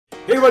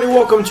Hey everybody,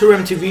 welcome to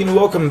MTV and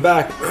welcome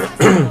back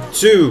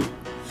to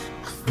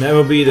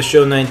MLB The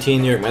Show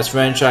 19 New York Mets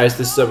franchise.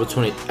 This is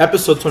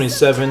episode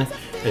 27,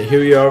 and here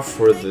we are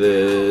for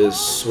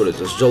this,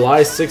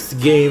 July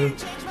 6th game.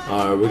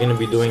 We're going to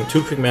be doing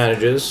two quick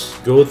manages,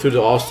 go through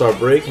the All-Star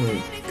break,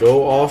 and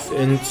go off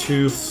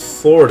into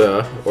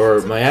Florida,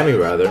 or Miami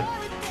rather,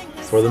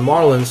 for the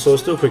Marlins. So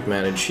still quick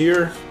manage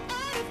here,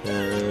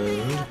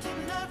 and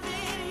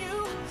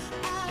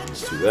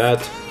let's do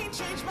that.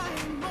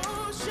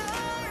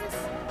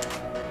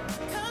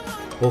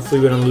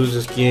 Hopefully we don't lose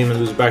this game and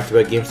lose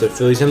back-to-back games to the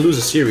Phillies and lose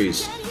a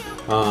series.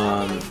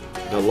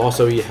 The loss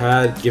that we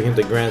had, giving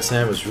the Grand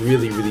Slam, was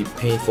really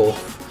painful.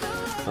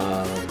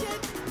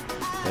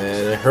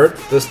 And it hurt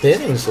the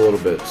standings a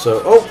little bit.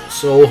 So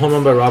home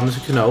run by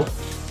Robinson Cano.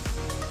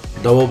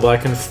 Double by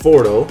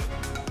Conforto.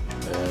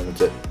 And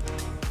that's it.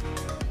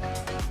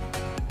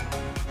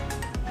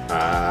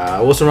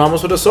 Wilson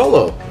Ramos with a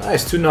solo.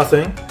 Nice,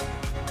 2-0.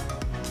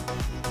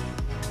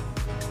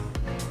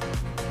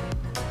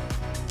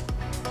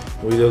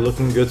 We're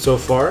looking good so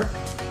far.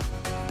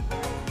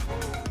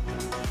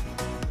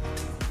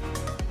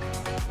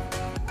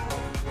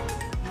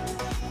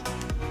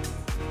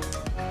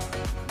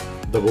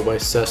 Double by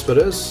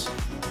Cespedes.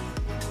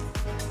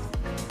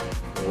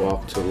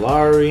 Walk to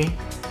Lowry.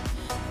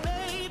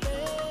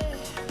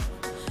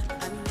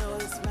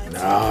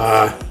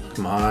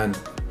 Come on.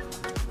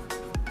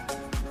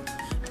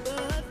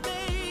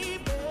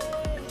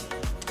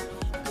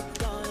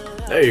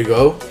 There you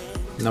go.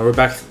 Now we're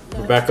back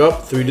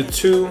up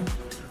 3-2.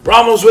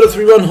 Ramos with a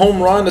 3-run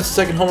home run. That's the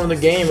second home run of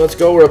the game. Let's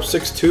go. We're up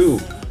 6-2.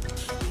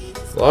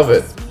 Love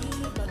it.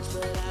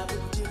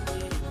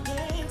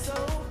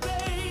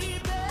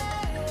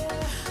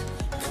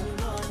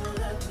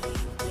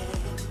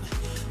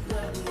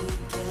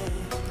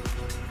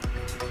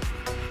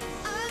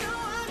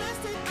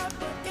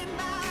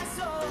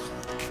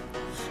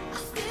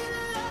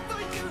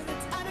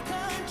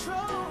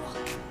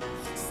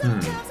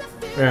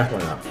 Yeah, why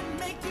not?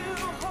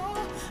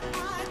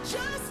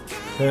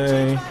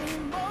 Okay.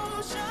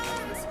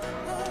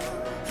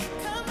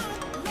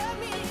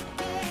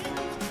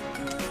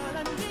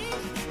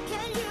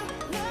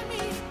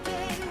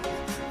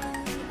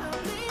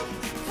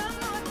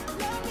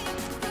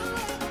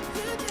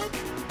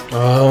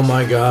 Oh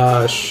my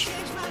gosh.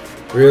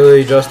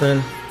 Really,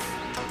 Justin?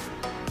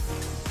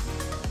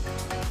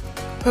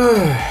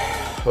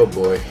 Oh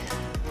boy.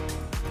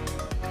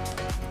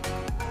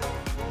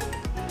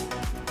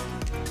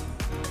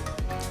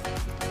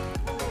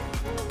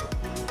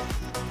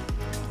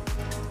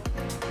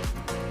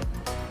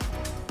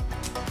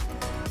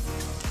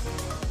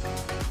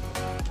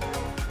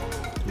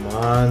 Come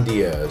on,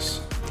 Diaz.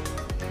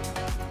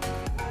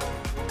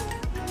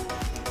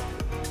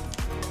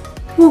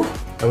 Whew.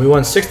 And we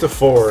won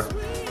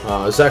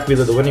 6-4. Zach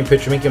Wheeler, the winning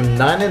pitcher, making him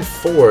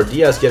 9-4.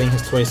 Diaz getting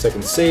his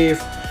 22nd save.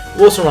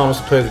 Wilson Ramos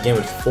to play the game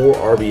with 4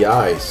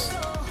 RBIs.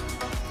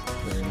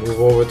 And move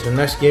over to the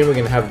next game. We're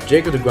going to have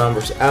Jacob DeGrom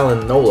versus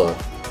Alan Nola.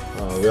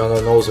 We all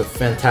know Nola's a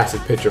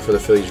fantastic pitcher for the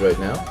Phillies right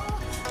now.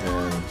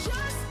 And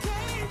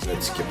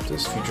let's skip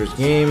this Futures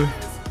game.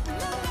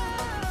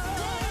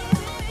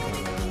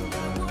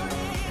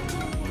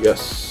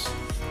 Yes.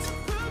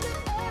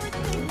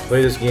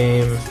 Play this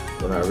game,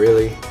 but not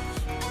really.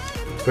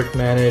 Quick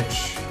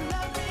manage.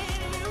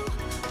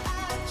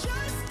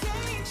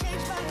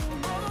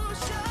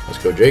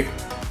 Let's go, Jake.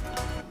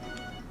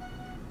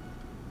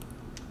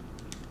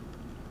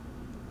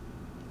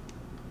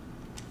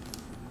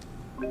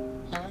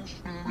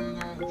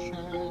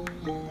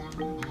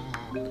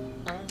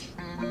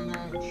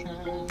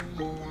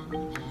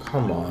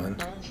 Come on.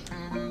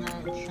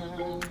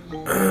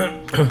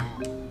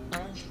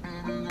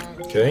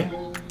 Okay.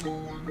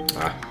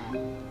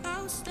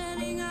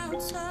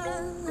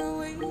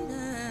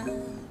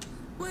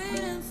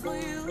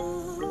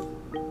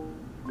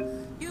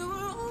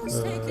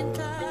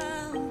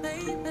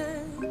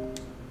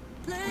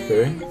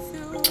 Okay.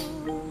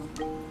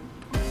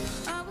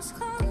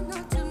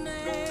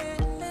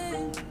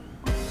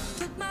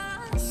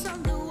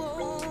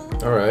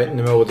 Alright, in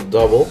the middle with a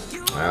double.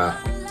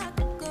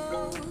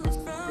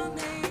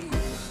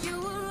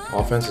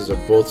 Offenses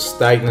are both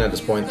stagnant at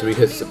this point, 3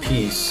 hits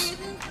apiece.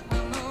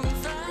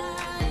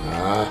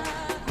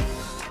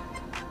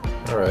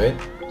 Alright,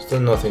 still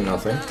nothing.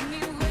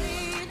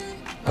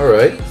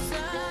 Alright.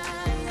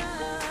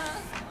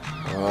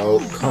 Oh,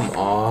 come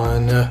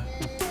on.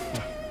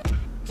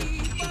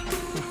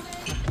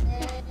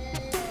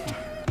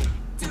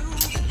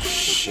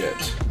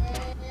 Shit.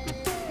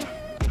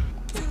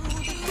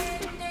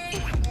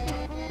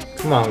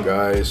 Come on,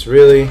 guys.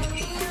 Really?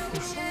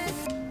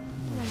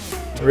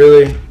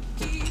 Really?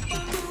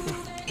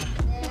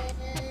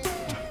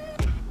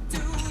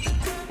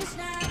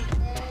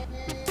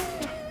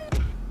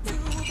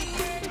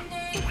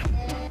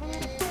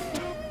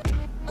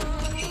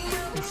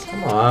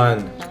 Come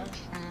on.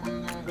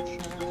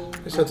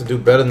 Just have to do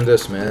better than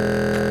this,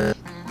 man.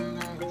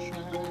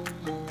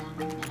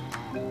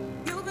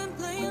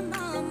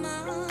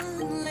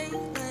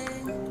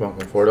 Come on,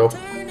 Conforto.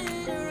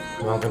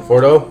 Come on,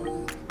 Conforto.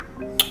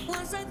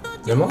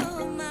 Nemo?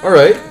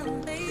 Alright.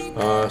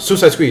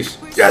 Suicide squeeze.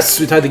 Yes!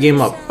 We tied the game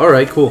up.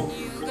 Alright, cool.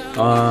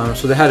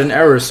 So they had an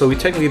error, so we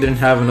technically didn't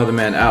have another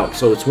man out.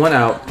 So it's 1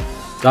 out.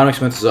 Dominic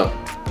Smith is up.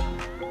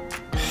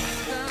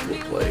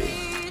 Good play.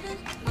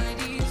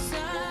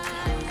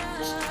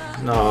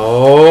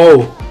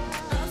 No!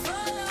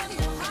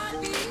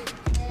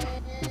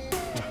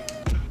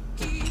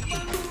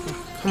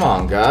 Come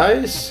on,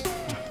 guys.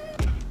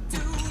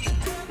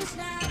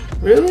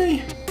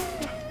 Really?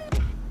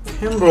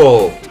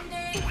 Kimbrel.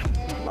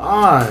 Come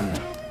on.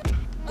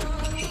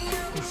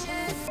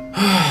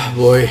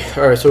 Boy.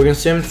 Alright, so we can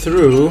see him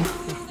through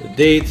the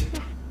date.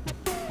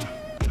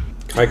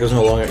 Kaiko's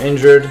no longer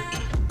injured.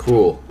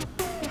 Cool.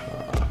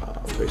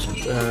 Place on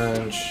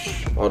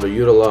bench. Auto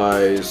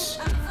utilize.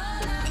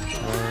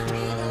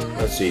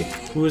 Let's see.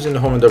 Who is in the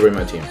home and double in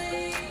my team?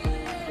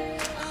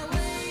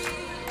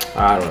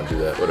 I don't want to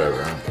do that.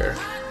 Whatever. I don't care.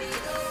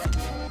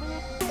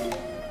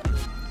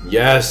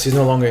 Yes, he's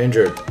no longer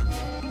injured.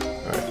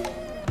 Alright.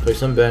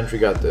 Place on bench. We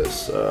got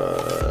this.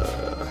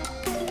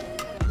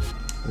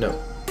 No.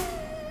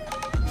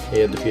 He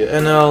had defeated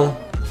NL.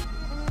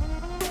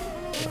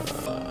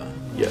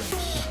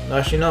 Yes.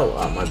 Actually, no.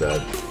 Ah, my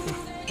bad.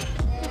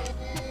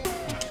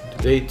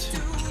 Date.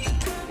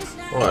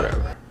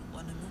 Whatever.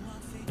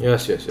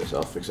 Yes, yes, yes.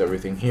 I'll fix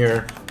everything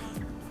here.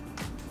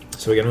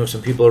 So we can move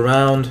some people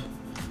around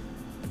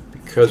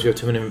because we have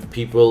too many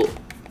people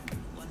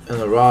in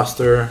the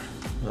roster.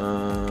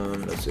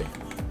 Let's see.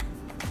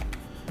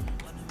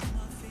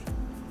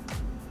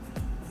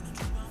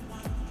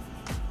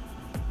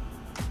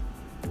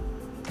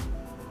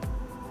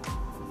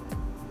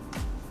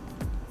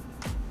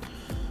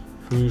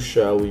 Who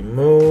shall we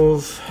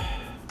move?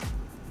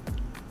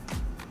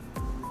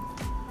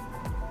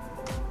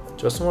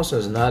 Justin Wilson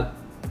is not.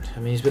 I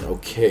mean, he's been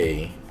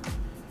okay.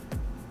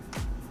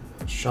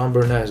 Sean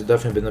Burnett has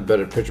definitely been the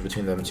better pitcher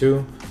between them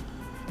two.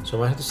 So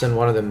I might have to send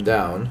one of them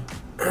down.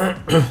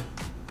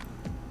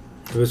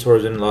 This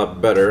has been a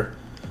lot better.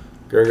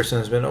 Gregerson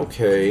has been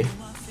okay.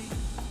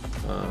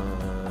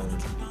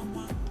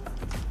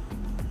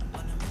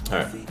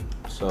 Alright.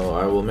 So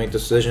I will make the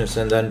decision to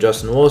send down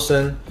Justin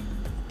Wilson.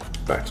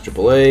 Back to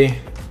AAA.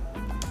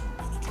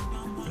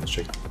 Let's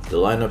check the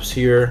lineups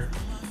here.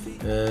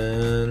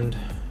 And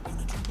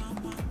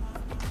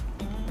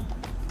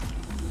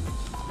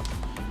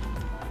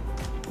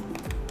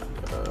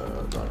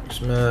Dominic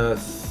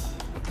Smith.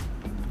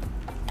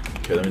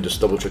 Okay, let me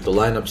just double check the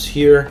lineups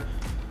here.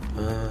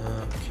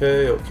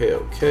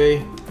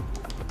 Okay.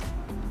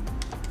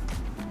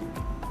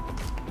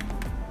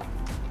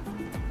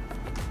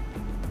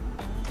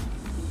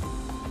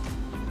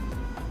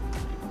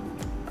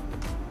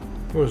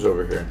 Who's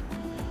over here?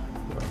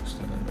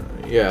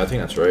 Yeah, I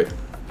think that's right.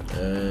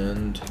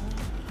 And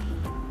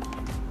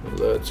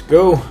let's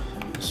go.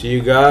 See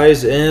you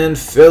guys in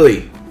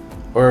Philly.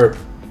 Or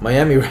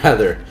Miami,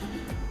 rather.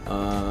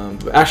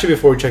 But actually,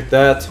 before we check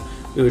that,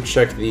 we would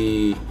check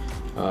the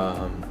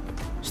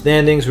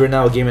standings. We're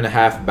now a game and a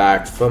half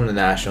back from the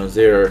Nationals.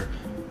 They're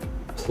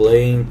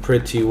playing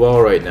pretty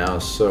well right now,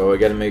 so I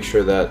got to make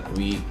sure that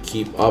we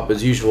keep up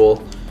as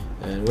usual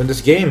and win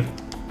this game.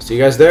 See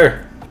you guys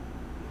there.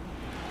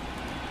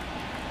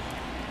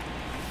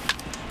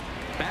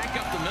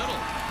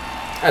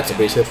 That's a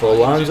base hit for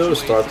Alonso to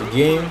start the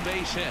game.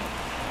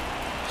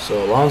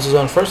 So Alonso's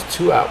on first,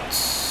 2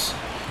 outs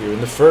here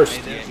in the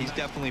first. Yeah, he's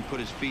definitely put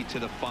his feet to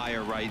the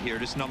fire right here.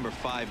 This number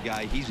 5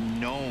 guy, he's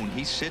known.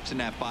 He sits in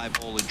that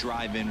 5-hole to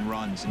drive in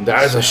runs. And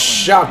that is a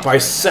shot by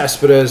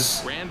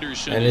Cespedes,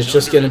 and it's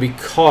just going to be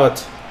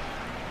caught.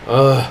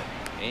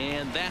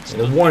 And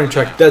the warning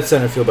track, dead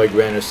center field by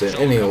Granderson,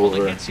 inning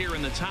over.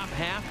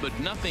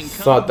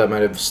 Thought that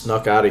might have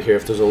snuck out of here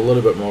if there's a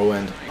little bit more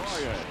wind.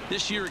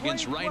 This year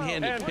against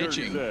right-handed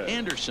pitching,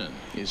 Anderson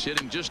is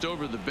hitting just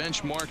over the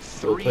benchmark.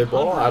 Play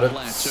ball out of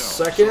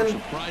second,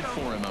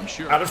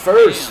 out of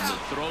first.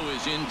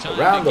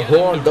 Around the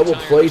horn, double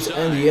play to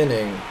end the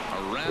inning.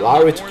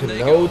 Lowry to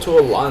Cano to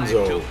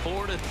Alonso.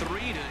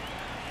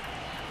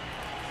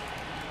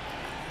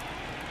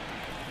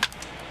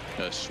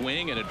 A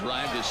swing and a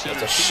drive to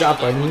center. That's a shot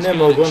by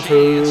Nimmo going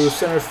to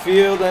center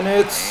field, and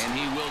it's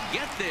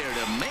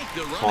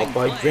caught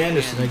by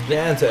Granderson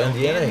again to end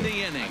the inning.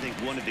 I think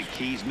one of the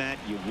keys, Matt,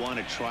 you want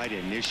to try to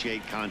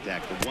initiate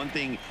contact. The one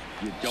thing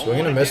you don't swing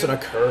and a miss on a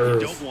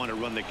curve. You don't want to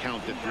run the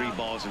count to 3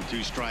 balls and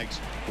 2 strikes.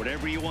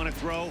 Whatever you want to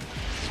throw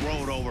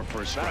it over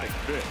for a strike.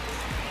 The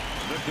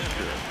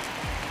pitcher,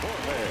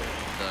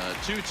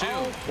 2-2.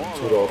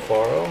 To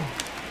Alfaro.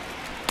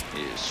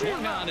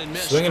 Swing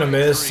and a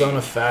miss on a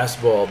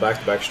fastball.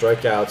 Back-to-back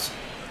strikeouts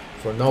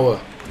for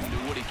Noah.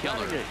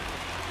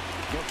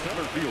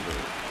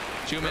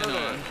 Two men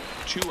on,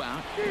 2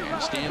 out.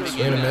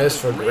 Swing and a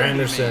miss for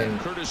Granderson.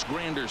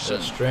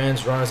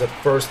 Strands runs at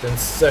first and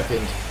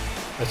second.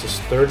 That's his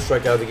 3rd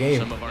strikeout of the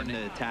game. In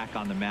the attack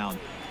on the mound.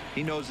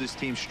 He knows this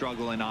team's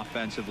struggling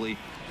offensively.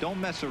 Don't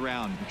mess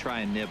around and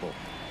try and nibble.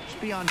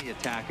 Just be on the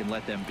attack and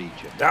let them beat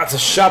you. That's a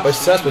shot by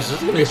Cespedes. Is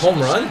this going to be a home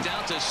run?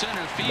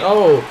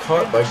 No,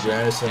 caught by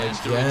Granderson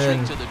again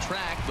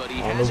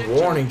on the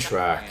warning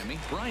track.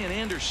 Brian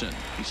Anderson,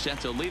 he's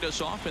set to lead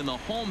us off in the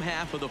home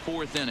half of the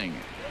 4th inning.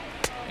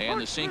 And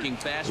the sinking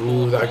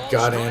fastball. Ooh, that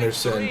got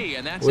Anderson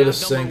with a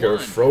sinker,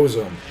 froze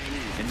him.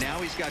 And now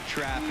he's got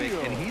traffic,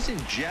 and he's in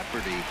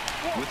jeopardy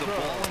with the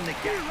ball in the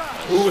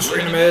gap. Ooh,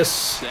 swing and a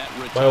miss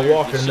by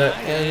Walker, and that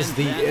ends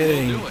the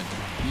inning.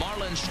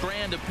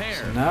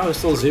 So now it's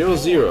still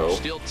 0-0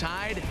 Still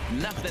tied,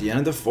 at the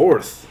end of the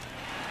 4th.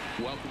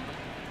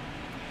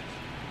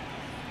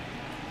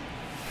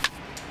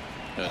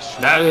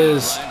 That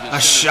is a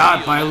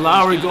shot by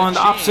Lowry going to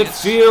opposite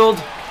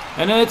field,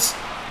 and it's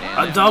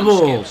a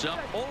double.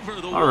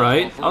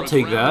 Alright, I'll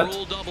take that.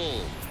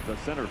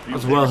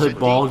 That's a well hit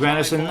ball.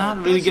 Granderson not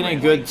really getting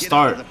a good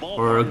start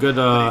or a good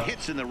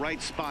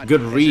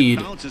good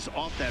read.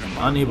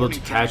 Unable to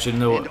catch it in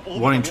the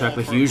warning track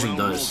like he usually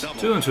does.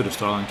 2-2 to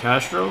Starlin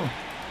Castro.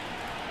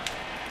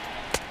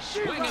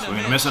 Swing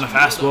and a miss on a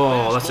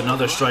fastball. That's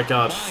another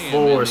strikeout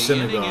for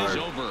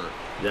Syndergaard.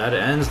 That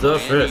ends the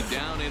 5th.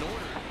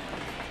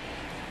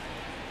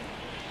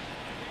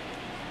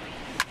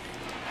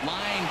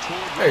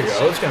 There you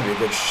go. It's going to be a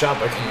good shot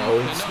by Cano.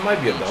 This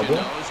might be a double.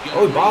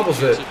 Oh, he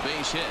bobbles it.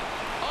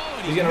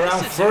 He's going to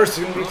round first. It's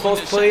going to be a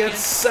close play at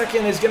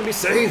second. He's going to be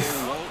safe.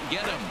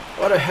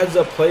 What a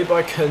heads-up play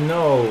by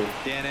Cano.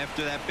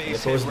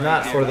 If it was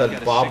not for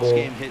that bobble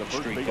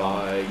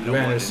by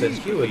Granderson,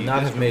 he would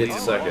not have made it to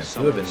second. He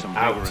would have been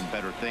out.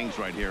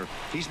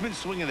 He's been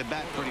swinging the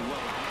bat pretty well.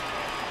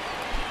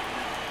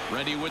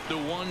 Ready with the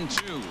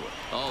 1-2.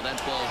 Oh,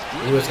 that ball's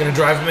ooh, it's going to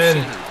drive him in.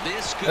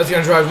 That's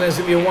going to drive him in. It's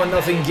going to be a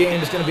 1-0 game.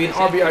 It's going to be an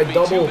RBI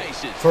double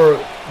for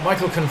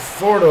Michael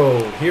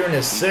Conforto here in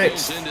his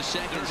 6th.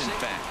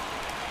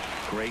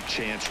 Great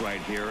chance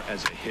right here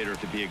as a hitter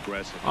to be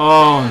aggressive.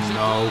 Oh,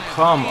 no.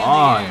 Come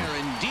on.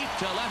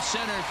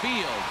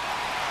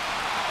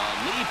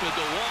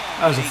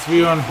 That was a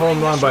 3-run home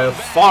run by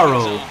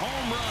Alfaro.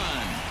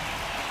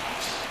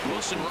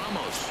 Wilson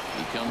Ramos,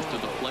 he comes to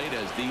the plate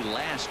as the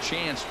last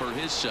chance for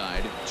his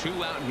side.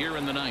 2 out here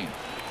in the 9th.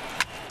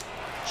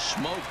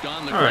 Smoked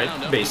on the ground.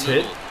 Alright, base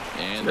hit.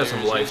 And got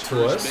some life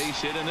to us.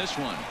 Base hit in this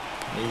one.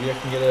 Maybe I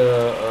can get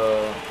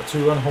a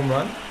 2-run home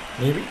run.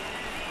 Maybe.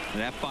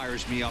 That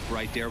fires me up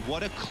right there.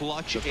 What a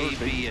clutch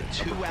AB, a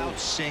 2-out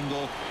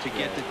single to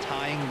get the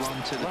tying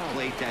run to the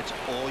plate. That's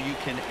all you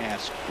can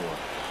ask for.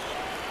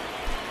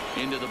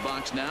 Into the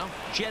box now,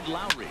 Jed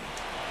Lowry.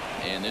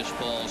 And this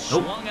ball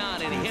swung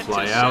on and hit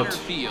fly to out.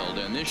 center field,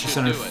 and this should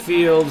Center do it.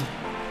 field.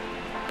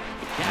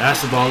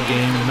 That's the ball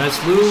game. The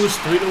Mets lose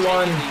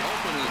 3-1.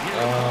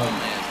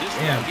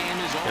 Damn,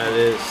 that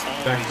is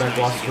back-to-back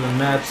losses for the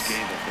Mets.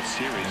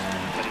 And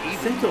I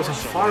think there was a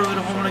Alfaro hit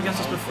a home run against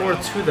us before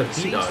too that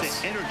beat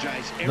us.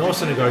 No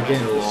Syndergaard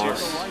getting the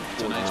loss.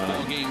 He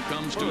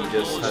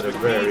just had a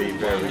very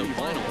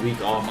weak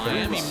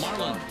offense.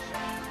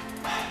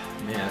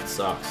 Man, it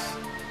sucks.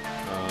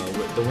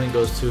 The win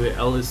goes to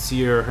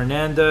Elisier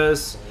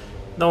Hernandez.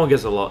 No one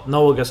gets a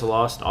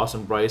loss.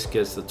 Austin Bryce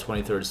gets the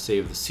 23rd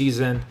save of the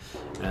season,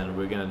 and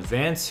we're gonna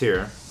advance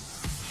here.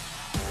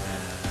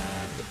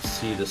 And let's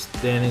see the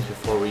standings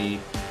before we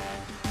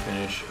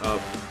finish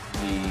up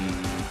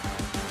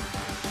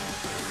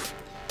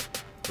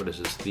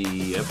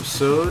the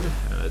episode.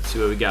 Let's see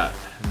what we got.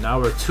 Now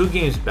we're 2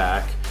 games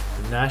back.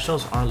 The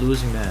Nationals aren't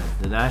losing, man.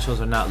 The Nationals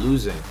are not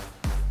losing.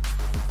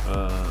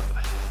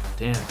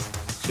 Damn.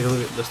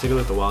 Let's take a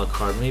look at the wild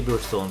card. Maybe we're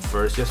still in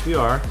first. Yes, we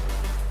are,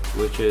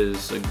 which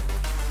is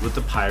with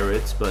the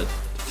Pirates, but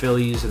the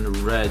Phillies and the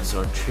Reds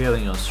are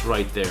trailing us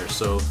right there.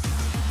 So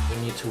we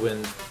need to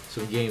win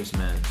some games,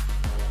 man.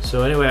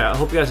 So anyway, I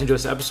hope you guys enjoyed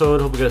this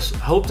episode.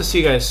 Hope to see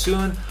you guys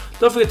soon.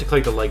 Don't forget to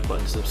click the like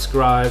button,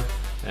 subscribe,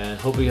 and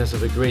hope you guys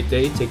have a great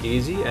day. Take it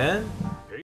easy, and